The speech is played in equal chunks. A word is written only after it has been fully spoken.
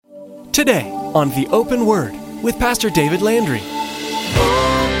Today on The Open Word with Pastor David Landry.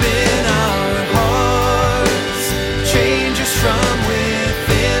 Open our hearts, change us from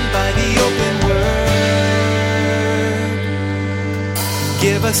within by the open word.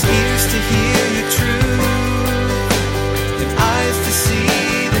 Give us ears to hear your truth and eyes to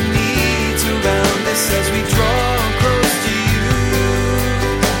see the needs around us as we draw close to you.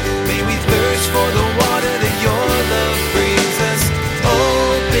 May we thirst for the water that your love brings us.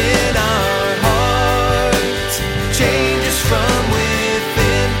 Open our hearts, change us from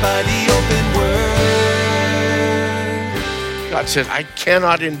within by the open word. God says, I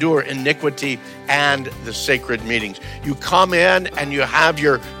cannot endure iniquity and the sacred meetings. You come in and you have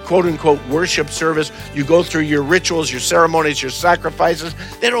your quote-unquote worship service. You go through your rituals, your ceremonies, your sacrifices.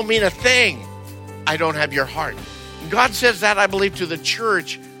 They don't mean a thing. I don't have your heart. God says that, I believe, to the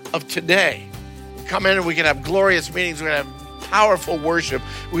church of today. Come in and we can have glorious meetings. We're going to have powerful worship.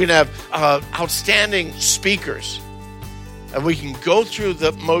 We're going to have outstanding speakers. And we can go through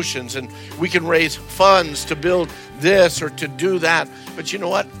the motions and we can raise funds to build this or to do that. But you know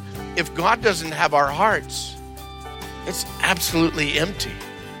what? If God doesn't have our hearts, it's absolutely empty.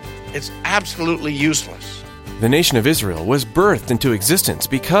 It's absolutely useless. The nation of Israel was birthed into existence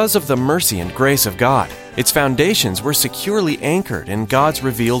because of the mercy and grace of God. Its foundations were securely anchored in God's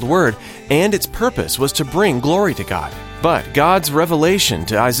revealed word, and its purpose was to bring glory to God. But God's revelation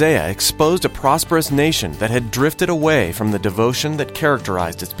to Isaiah exposed a prosperous nation that had drifted away from the devotion that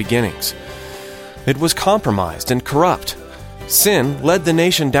characterized its beginnings. It was compromised and corrupt. Sin led the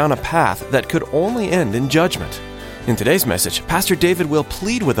nation down a path that could only end in judgment. In today's message, Pastor David will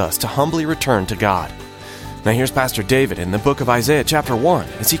plead with us to humbly return to God. Now here's Pastor David in the book of Isaiah chapter 1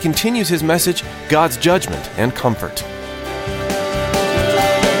 as he continues his message, God's Judgment and Comfort. Open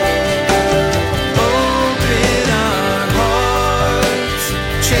our hearts,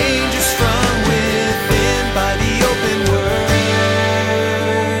 change us from within by the open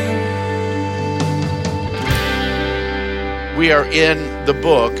word. We are in the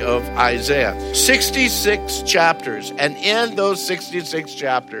book of Isaiah. 66 chapters. And in those 66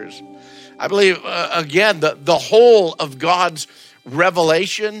 chapters, I believe, again, the whole of God's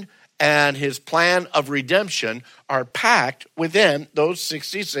revelation and his plan of redemption are packed within those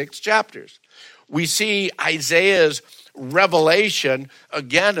 66 chapters. We see Isaiah's revelation,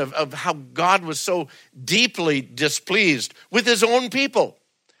 again, of how God was so deeply displeased with his own people.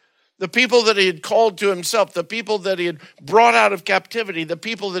 The people that he had called to himself, the people that he had brought out of captivity, the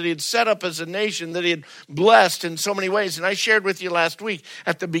people that he had set up as a nation, that he had blessed in so many ways. And I shared with you last week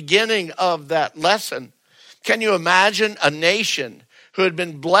at the beginning of that lesson, can you imagine a nation who had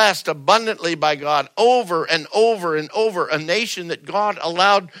been blessed abundantly by God over and over and over, a nation that God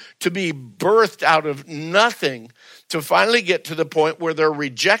allowed to be birthed out of nothing to finally get to the point where they're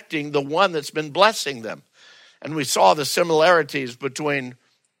rejecting the one that's been blessing them. And we saw the similarities between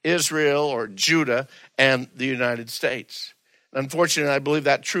Israel or Judah and the United States. Unfortunately, I believe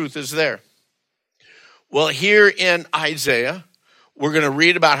that truth is there. Well, here in Isaiah, we're going to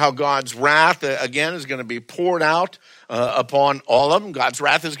read about how God's wrath, again, is going to be poured out upon all of them. God's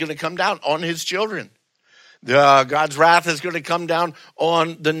wrath is going to come down on his children. God's wrath is going to come down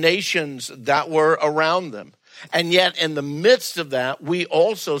on the nations that were around them. And yet, in the midst of that, we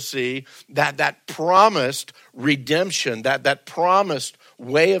also see that promised redemption, that promised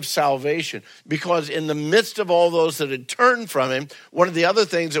way of salvation. Because in the midst of all those that had turned from him, one of the other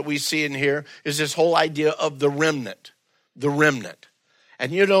things that we see in here is this whole idea of the remnant. The remnant.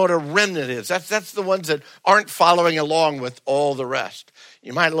 And you know what a remnant is. That's the ones that aren't following along with all the rest.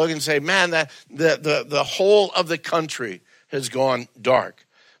 You might look and say, man, that the whole of the country has gone dark.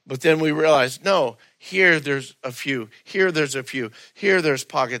 But then we realize, no, here there's a few, here there's a few, here there's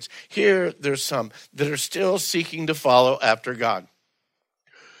pockets, here there's some that are still seeking to follow after God.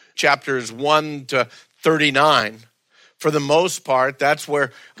 Chapters 1 to 39, for the most part, that's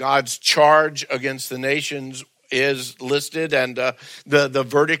where God's charge against the nations is listed and the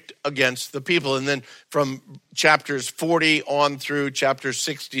verdict against the people. And then from chapters 40 on through chapter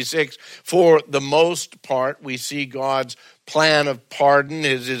 66, for the most part, we see God's plan of pardon,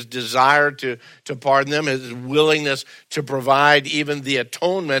 his desire to pardon them, his willingness to provide even the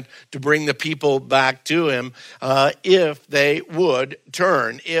atonement to bring the people back to him if they would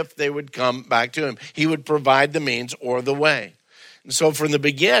turn, if they would come back to him. He would provide the means or the way. And so from the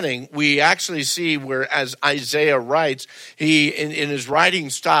beginning, we actually see where, as Isaiah writes, he, in his writing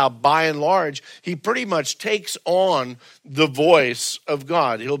style, by and large, he pretty much takes on the voice of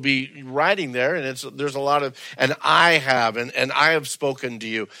God. He'll be writing there, and there's a lot of, and I have spoken to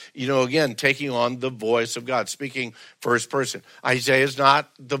you. Again, taking on the voice of God, speaking first person. Isaiah is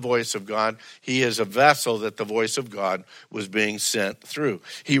not the voice of God. He is a vessel that the voice of God was being sent through.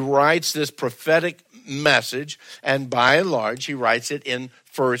 He writes this prophetic message, and by and large, he writes it in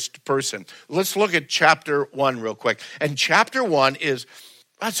first person. Let's look at chapter 1 real quick. And chapter 1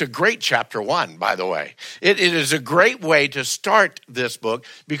 that's a great chapter 1, by the way. It is a great way to start this book,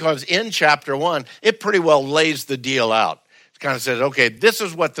 because in chapter 1, it pretty well lays the deal out. It kind of says, okay, this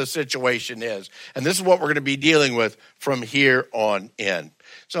is what the situation is, and this is what we're going to be dealing with from here on in.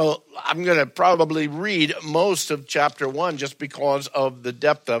 So I'm going to probably read most of chapter 1 just because of the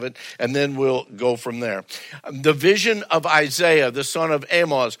depth of it, and then we'll go from there. The vision of Isaiah, the son of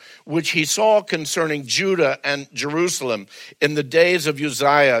Amos, which he saw concerning Judah and Jerusalem in the days of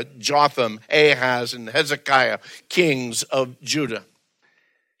Uzziah, Jotham, Ahaz, and Hezekiah, kings of Judah.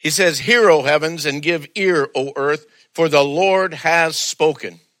 He says, "Hear, O heavens, and give ear, O earth, for the Lord has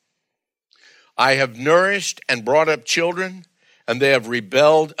spoken. I have nourished and brought up children, and they have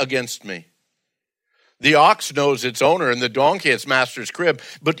rebelled against me. The ox knows its owner, and the donkey its master's crib,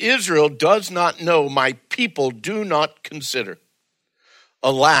 but Israel does not know, my people do not consider.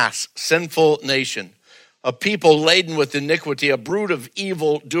 Alas, sinful nation, a people laden with iniquity, a brood of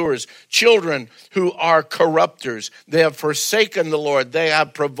evil doers, children who are corrupters. They have forsaken the Lord. They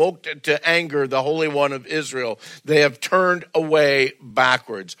have provoked to anger the Holy One of Israel. They have turned away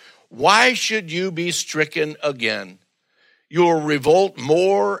backwards. Why should you be stricken again? You will revolt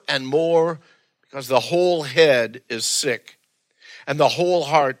more and more, because the whole head is sick and the whole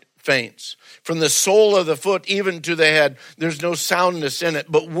heart faints. From the sole of the foot even to the head, there's no soundness in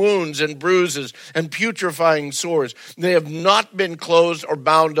it, but wounds and bruises and putrefying sores. They have not been closed or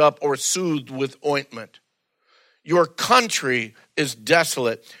bound up or soothed with ointment. Your country is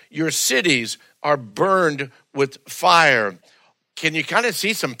desolate. Your cities are burned with fire." Can you kind of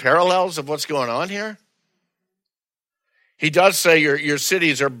see some parallels of what's going on here? He does say your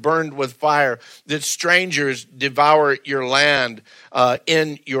cities are burned with fire, that strangers devour your land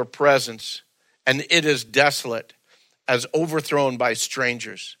in your presence, and it is desolate, as overthrown by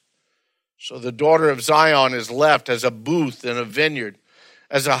strangers. So the daughter of Zion is left as a booth in a vineyard,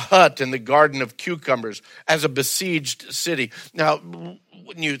 as a hut in the garden of cucumbers, as a besieged city. Now,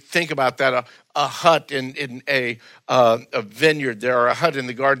 when you think about that, a hut in a vineyard there, or a hut in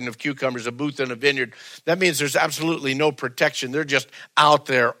the garden of cucumbers, a booth in a vineyard, that means there's absolutely no protection. They're just out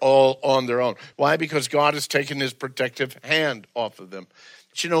there all on their own. Why? Because God has taken his protective hand off of them.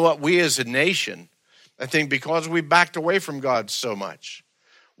 But you know what? We as a nation, I think because we backed away from God so much,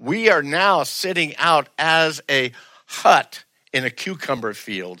 we are now sitting out as a hut in a cucumber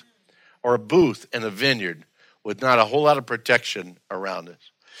field or a booth in a vineyard with not a whole lot of protection around us.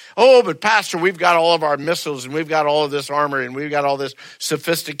 Oh, but Pastor, we've got all of our missiles, and we've got all of this armor, and we've got all this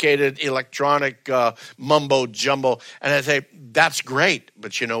sophisticated electronic mumbo jumbo. And I say, that's great,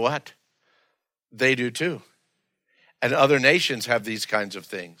 but you know what? They do too. And other nations have these kinds of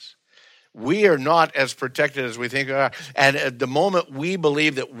things. We are not as protected as we think we are. And at the moment we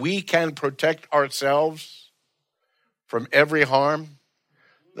believe that we can protect ourselves from every harm,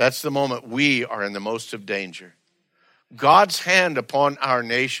 that's the moment we are in the most of danger. God's hand upon our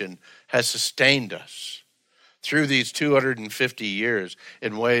nation has sustained us through these 250 years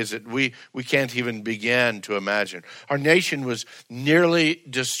in ways that we can't even begin to imagine. Our nation was nearly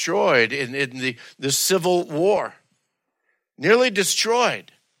destroyed in the Civil War. Nearly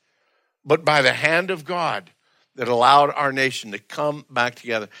destroyed. But by the hand of God that allowed our nation to come back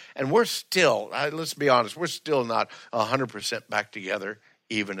together. And we're still, let's be honest, we're still not 100% back together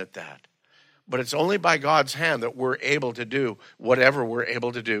even at that. But it's only by God's hand that we're able to do whatever we're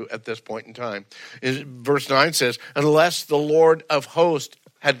able to do at this point in time. Verse 9 says, unless the Lord of hosts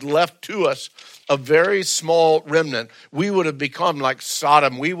had left to us a very small remnant, we would have become like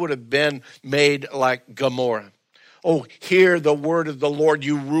Sodom. We would have been made like Gomorrah. Oh, hear the word of the Lord,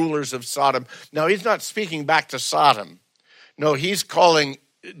 you rulers of Sodom. Now, he's not speaking back to Sodom. No, he's calling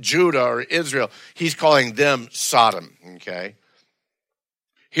Judah or Israel. He's calling them Sodom, okay?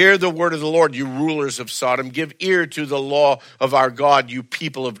 Hear the word of the Lord, you rulers of Sodom. Give ear to the law of our God, you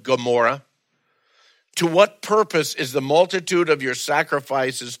people of Gomorrah. To what purpose is the multitude of your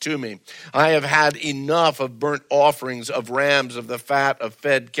sacrifices to me? I have had enough of burnt offerings, of rams, of the fat of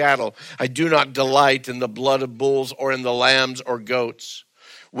fed cattle. I do not delight in the blood of bulls or in the lambs or goats.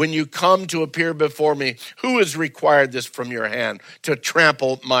 when you come to appear before me, who has required this from your hand to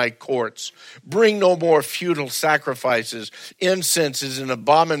trample my courts? Bring no more futile sacrifices. Incense is an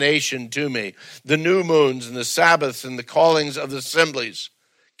abomination to me. The new moons and the Sabbaths and the callings of the assemblies.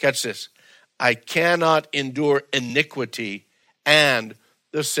 Catch this. I cannot endure iniquity and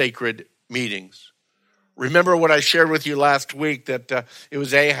the sacred meetings. Remember what I shared with you last week, that it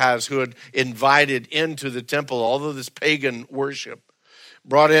was Ahaz who had invited into the temple all of this pagan worship.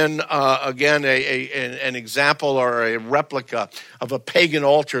 Brought in, again, an example or a replica of a pagan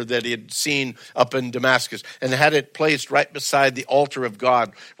altar that he had seen up in Damascus and had it placed right beside the altar of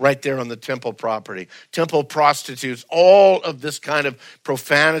God, right there on the temple property. Temple prostitutes, all of this kind of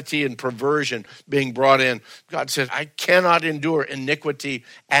profanity and perversion being brought in. God says, I cannot endure iniquity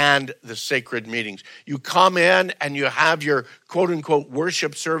and the sacred meetings. You come in and you have your quote-unquote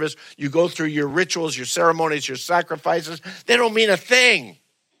worship service. You go through your rituals, your ceremonies, your sacrifices. They don't mean a thing.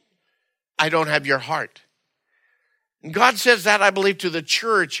 I don't have your heart. And God says that, I believe, to the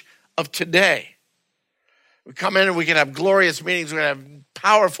church of today. We come in and we can have glorious meetings. We can have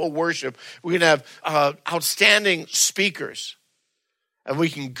powerful worship. We can have outstanding speakers. And we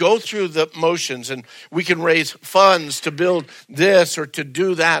can go through the motions and we can raise funds to build this or to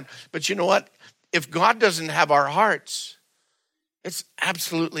do that. But you know what? If God doesn't have our hearts, it's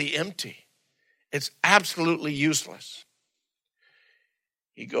absolutely empty. It's absolutely useless.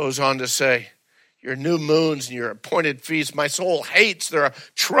 He goes on to say, your new moons and your appointed feasts, my soul hates. They're a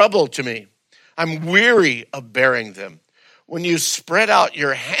trouble to me. I'm weary of bearing them. When you spread out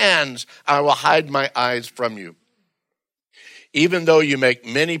your hands, I will hide my eyes from you. Even though you make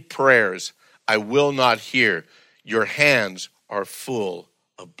many prayers, I will not hear. Your hands are full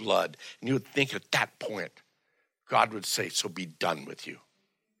of blood. And you would think at that point, God would say, so be done with you.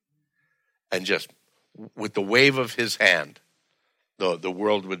 And just with the wave of his hand, the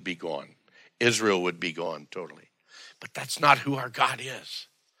world would be gone. Israel would be gone totally. But that's not who our God is.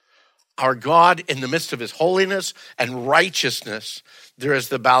 Our God, in the midst of his holiness and righteousness, there is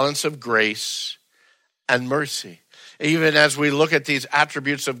the balance of grace and mercy. Even as we look at these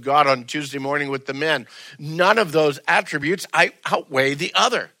attributes of God on Tuesday morning with the men, none of those attributes outweigh the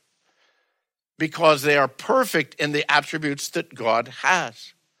other, because they are perfect in the attributes that God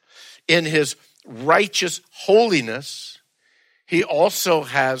has. In his righteous holiness, he also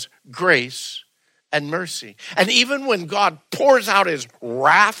has grace and mercy. And even when God pours out his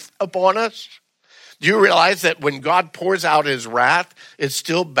wrath upon us, do you realize that when God pours out his wrath, it's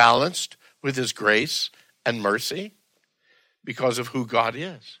still balanced with his grace and mercy because of who God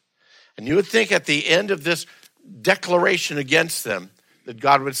is? And you would think at the end of this declaration against them that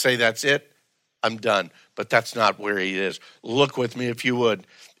God would say, that's it, I'm done. But that's not where he is. Look with me, if you would,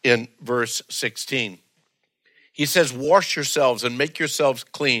 in verse 16. He says, wash yourselves and make yourselves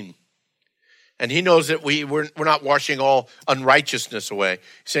clean. And he knows that we're not washing all unrighteousness away.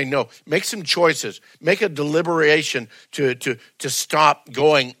 He's saying, no, make some choices. Make a deliberation to stop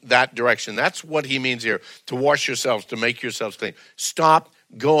going that direction. That's what he means here, to wash yourselves, to make yourselves clean. Stop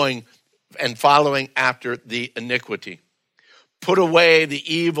going and following after the iniquity. Put away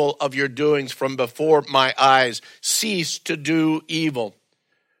the evil of your doings from before my eyes. Cease to do evil.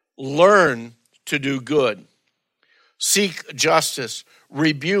 Learn to do good. Seek justice,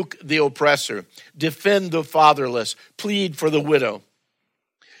 rebuke the oppressor, defend the fatherless, plead for the widow.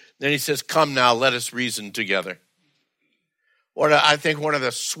 Then he says, come now, let us reason together. I think one of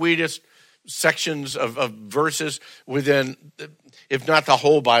the sweetest sections of verses within, if not the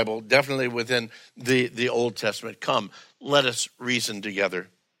whole Bible, definitely within the Old Testament. Come, let us reason together.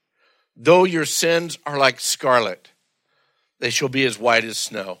 Though your sins are like scarlet, they shall be as white as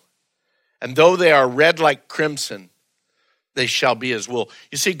snow. And though they are red like crimson, they shall be as wool.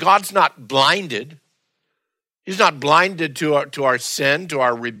 You see, God's not blinded. He's not blinded to our sin, to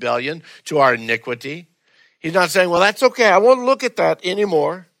our rebellion, to our iniquity. He's not saying, well, that's okay. I won't look at that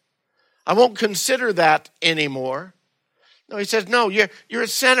anymore. I won't consider that anymore. No, he says, no, you're a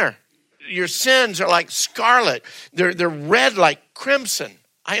sinner. Your sins are like scarlet. They're red like crimson.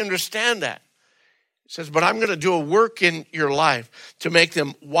 I understand that. He says, but I'm going to do a work in your life to make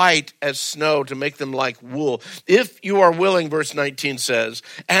them white as snow, to make them like wool. If you are willing, verse 19 says,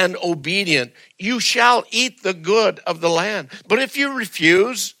 and obedient, you shall eat the good of the land. But if you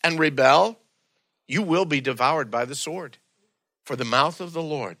refuse and rebel, you will be devoured by the sword. For the mouth of the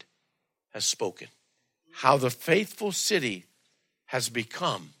Lord has spoken. How the faithful city has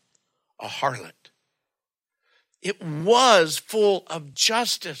become a harlot. It was full of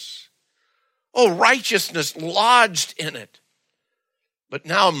justice. Oh, righteousness lodged in it. But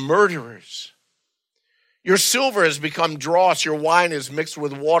now murderers, Your silver has become dross. Your wine is mixed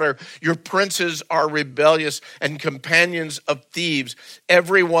with water. Your princes are rebellious and companions of thieves.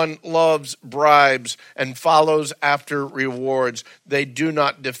 Everyone loves bribes and follows after rewards. They do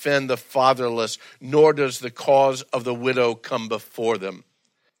not defend the fatherless, nor does the cause of the widow come before them.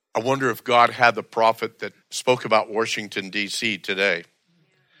 I wonder if God had the prophet that spoke about Washington, D.C. today.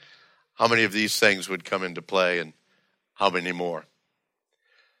 How many of these things would come into play and how many more?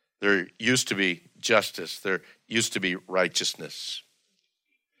 There used to be justice. There used to be righteousness.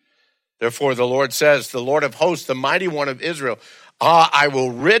 Therefore, the Lord says, the Lord of hosts, the mighty one of Israel, I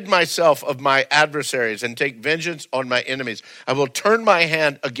will rid myself of my adversaries and take vengeance on my enemies. I will turn my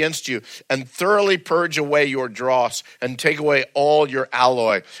hand against you and thoroughly purge away your dross and take away all your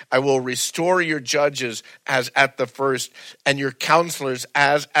alloy. I will restore your judges as at the first and your counselors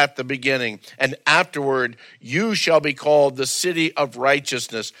as at the beginning. And afterward, you shall be called the city of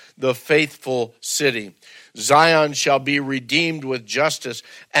righteousness, the faithful city. Zion shall be redeemed with justice,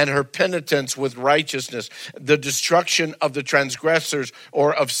 and her penitence with righteousness. The destruction of the transgressors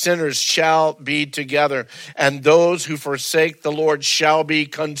or of sinners shall be together, and those who forsake the Lord shall be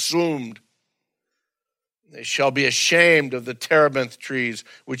consumed. They shall be ashamed of the terebinth trees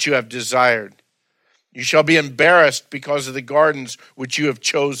which you have desired. You shall be embarrassed because of the gardens which you have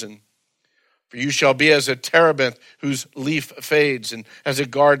chosen. For you shall be as a terebinth whose leaf fades, and as a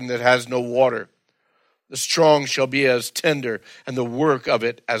garden that has no water. The strong shall be as tinder, and the work of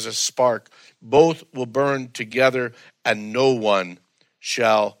it as a spark. Both will burn together, and no one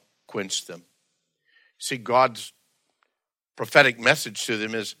shall quench them. See, God's prophetic message to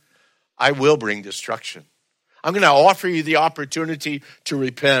them is, I will bring destruction. I'm going to offer you the opportunity to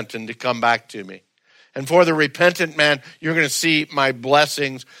repent and to come back to me. And for the repentant man, you're going to see my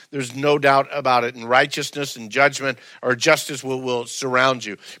blessings. There's no doubt about it. And righteousness and judgment or justice will surround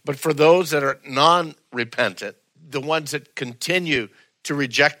you. But for those that are non-repentant, the ones that continue to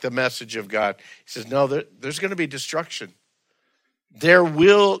reject the message of God, he says, no, there's going to be destruction. There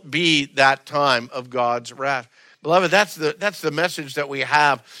will be that time of God's wrath. Beloved, that's the message that we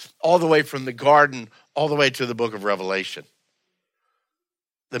have all the way from the garden, all the way to the book of Revelation.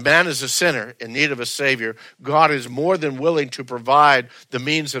 The man is a sinner in need of a Savior. God is more than willing to provide the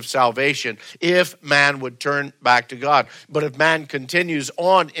means of salvation if man would turn back to God. But if man continues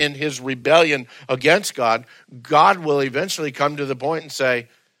on in his rebellion against God, God will eventually come to the point and say,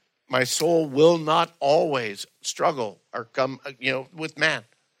 my soul will not always struggle or come, with man.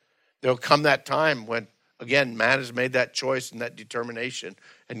 There'll come that time when, again, man has made that choice and that determination,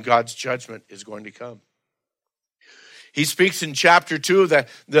 and God's judgment is going to come. He speaks in chapter 2 that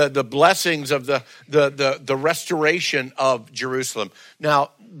the blessings of the restoration of Jerusalem.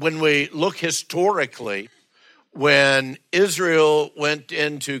 Now, when we look historically, when Israel went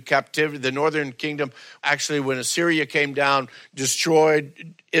into captivity, the northern kingdom, actually when Assyria came down,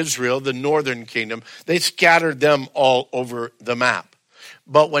 destroyed Israel, the northern kingdom, they scattered them all over the map.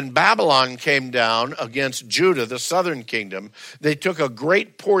 But when Babylon came down against Judah, the southern kingdom, they took a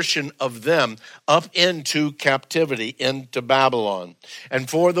great portion of them up into captivity, into Babylon. And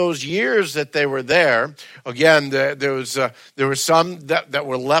for those years that they were there, again, there were some that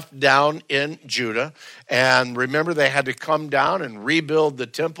were left down in Judah. And remember, they had to come down and rebuild the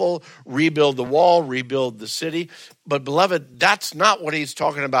temple, rebuild the wall, rebuild the city. But beloved, that's not what he's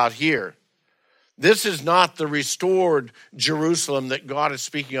talking about here. This is not the restored Jerusalem that God is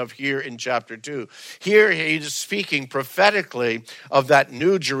speaking of here in chapter 2. Here he is speaking prophetically of that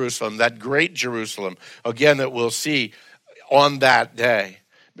new Jerusalem, that great Jerusalem, again, that we'll see on that day.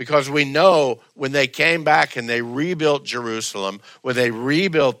 Because we know when they came back and they rebuilt Jerusalem, when they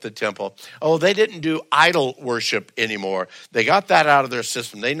rebuilt the temple, they didn't do idol worship anymore. They got that out of their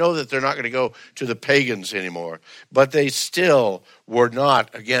system. They know that they're not going to go to the pagans anymore. But they still were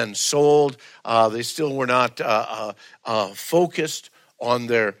not, again, sold. They still were not focused on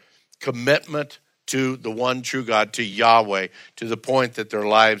their commitment to the one true God, to Yahweh, to the point that their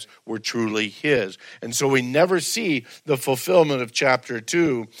lives were truly his. And so we never see the fulfillment of chapter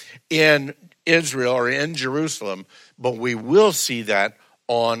 2 in Israel or in Jerusalem, but we will see that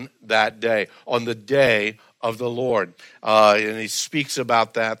on that day, on the day of the Lord. And he speaks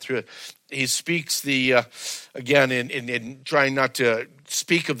about that through it. He speaks again, in trying not to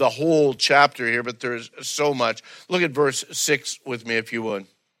speak of the whole chapter here, but there's so much. Look at verse 6 with me, if you would.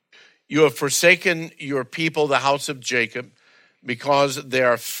 You have forsaken your people, the house of Jacob, because they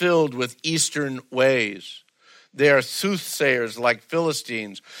are filled with eastern ways. They are soothsayers like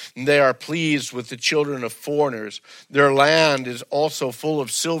Philistines, and they are pleased with the children of foreigners. Their land is also full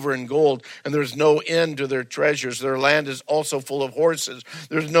of silver and gold, and there's no end to their treasures. Their land is also full of horses.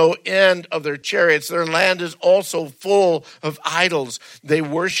 There's no end of their chariots. Their land is also full of idols. They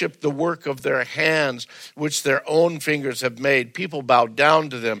worship the work of their hands, which their own fingers have made. People bow down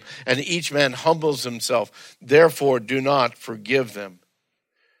to them, and each man humbles himself. Therefore, do not forgive them.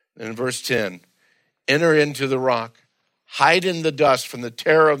 And in verse 10, enter into the rock, hide in the dust from the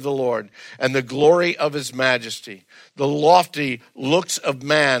terror of the Lord and the glory of his majesty. The lofty looks of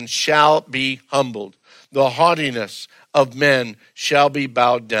man shall be humbled. The haughtiness of men shall be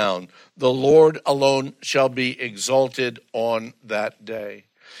bowed down. The Lord alone shall be exalted on that day.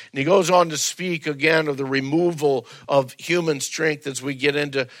 And he goes on to speak again of the removal of human strength as we get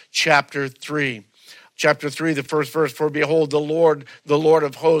into chapter 3. Chapter 3, the first verse, for behold, the Lord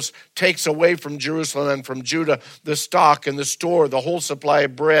of hosts, takes away from Jerusalem and from Judah the stock and the store, the whole supply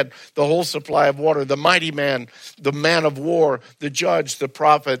of bread, the whole supply of water, the mighty man, the man of war, the judge, the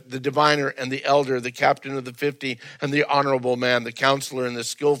prophet, the diviner and the elder, the captain of the 50 and the honorable man, the counselor and the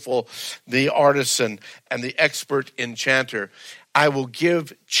skillful, the artisan and the expert enchanter. I will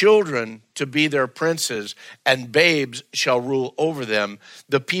give children to be their princes, and babes shall rule over them.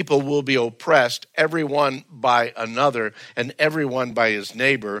 The people will be oppressed, everyone by another, and everyone by his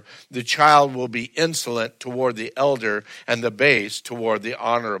neighbor. The child will be insolent toward the elder, and the base toward the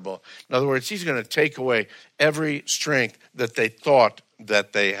honorable. In other words, he's going to take away every strength that they thought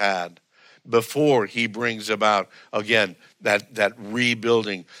that they had before he brings about, again, that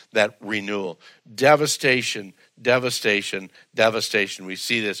rebuilding, that renewal. Devastation. We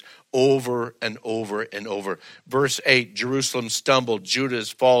see this over and over and over. Verse 8, Jerusalem stumbled, Judah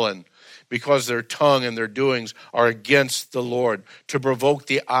is fallen, because their tongue and their doings are against the Lord, to provoke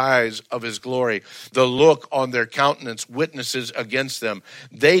the eyes of his glory. The look on their countenance witnesses against them.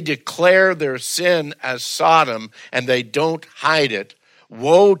 They declare their sin as Sodom, and they don't hide it.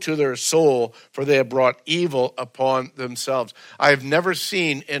 Woe to their soul, for they have brought evil upon themselves. I have never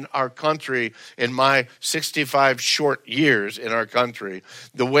seen in our country, in my 65 short years in our country,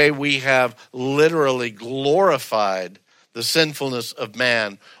 the way we have literally glorified the sinfulness of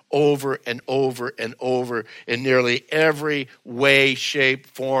man over and over and over in nearly every way, shape,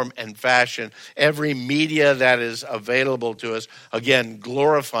 form, and fashion. Every media that is available to us, again,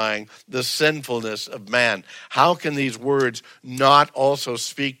 glorifying the sinfulness of man. How can these words not also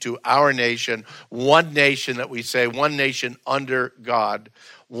speak to our nation, one nation that we say, one nation under God,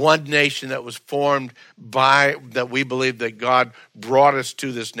 one nation that was formed by, that we believe that God brought us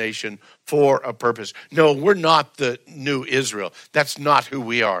to this nation for a purpose. No, we're not the new Israel. That's not who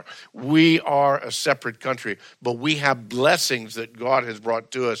we are. We are a separate country, but we have blessings that God has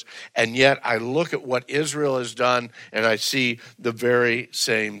brought to us. And yet I look at what Israel has done and I see the very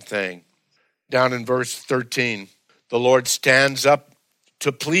same thing. Down in verse 13, the Lord stands up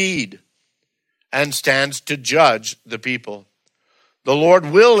to plead and stands to judge the people. The Lord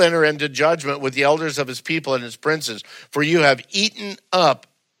will enter into judgment with the elders of his people and his princes, for you have eaten up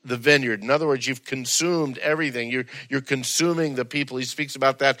the vineyard. In other words, you've consumed everything. You're consuming the people. He speaks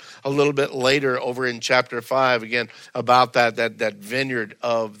about that a little bit later over in chapter 5, again, about that vineyard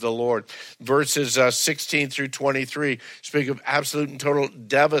of the Lord. Verses 16 through 23 speak of absolute and total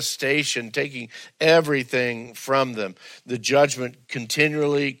devastation, taking everything from them. The judgment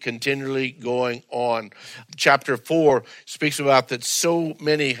continually going on. Chapter 4 speaks about that so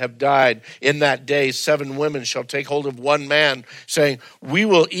many have died. In that day, 7 women shall take hold of one man, saying, we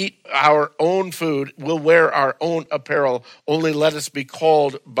will eat our own food, we'll wear our own apparel, only let us be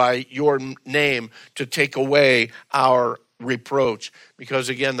called by your name to take away our reproach. Because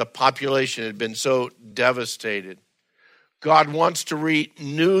again, the population had been so devastated. God wants to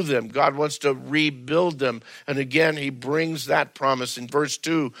renew them. God wants to rebuild them. And again, he brings that promise in verse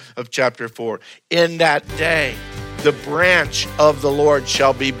 2 of chapter 4. In that day, the branch of the Lord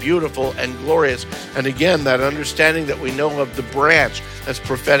shall be beautiful and glorious. And again, that understanding that we know of the branch, that's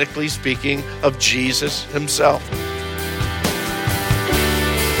prophetically speaking of Jesus himself.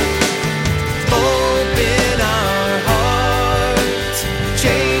 Open our hearts,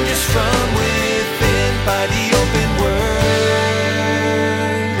 change us from within by the open word.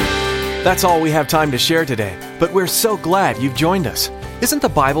 That's all we have time to share today, but we're so glad you've joined us. Isn't the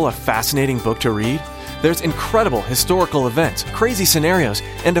Bible a fascinating book to read? There's incredible historical events, crazy scenarios,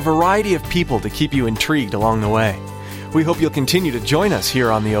 and a variety of people to keep you intrigued along the way. We hope you'll continue to join us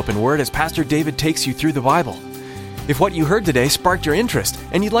here on The Open Word as Pastor David takes you through the Bible. If what you heard today sparked your interest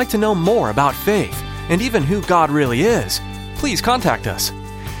and you'd like to know more about faith and even who God really is, please contact us.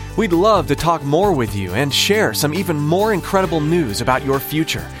 We'd love to talk more with you and share some even more incredible news about your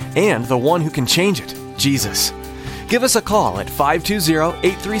future and the one who can change it, Jesus. Give us a call at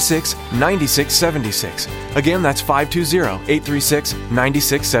 520-836-9676. Again, that's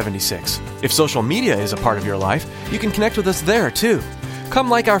 520-836-9676. If social media is a part of your life, you can connect with us there too. Come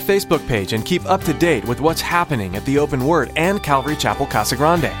like our Facebook page and keep up to date with what's happening at the Open Word and Calvary Chapel, Casa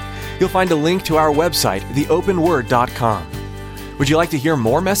Grande. You'll find a link to our website, theopenword.com. Would you like to hear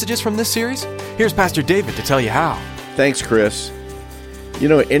more messages from this series? Here's Pastor David to tell you how. Thanks, Chris. You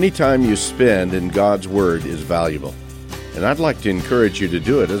know, any time you spend in God's Word is valuable, and I'd like to encourage you to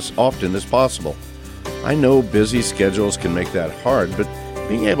do it as often as possible. I know busy schedules can make that hard, but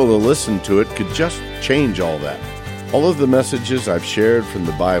being able to listen to it could just change all that. All of the messages I've shared from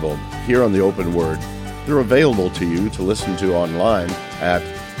the Bible here on the Open Word, they're available to you to listen to online at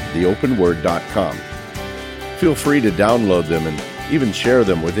theopenword.com. Feel free to download them and even share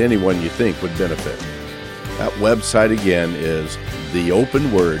them with anyone you think would benefit. That website again is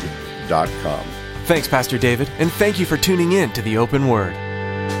theopenword.com. Thanks, Pastor David, and thank you for tuning in to the Open Word.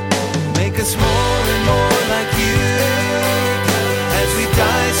 Make us more and more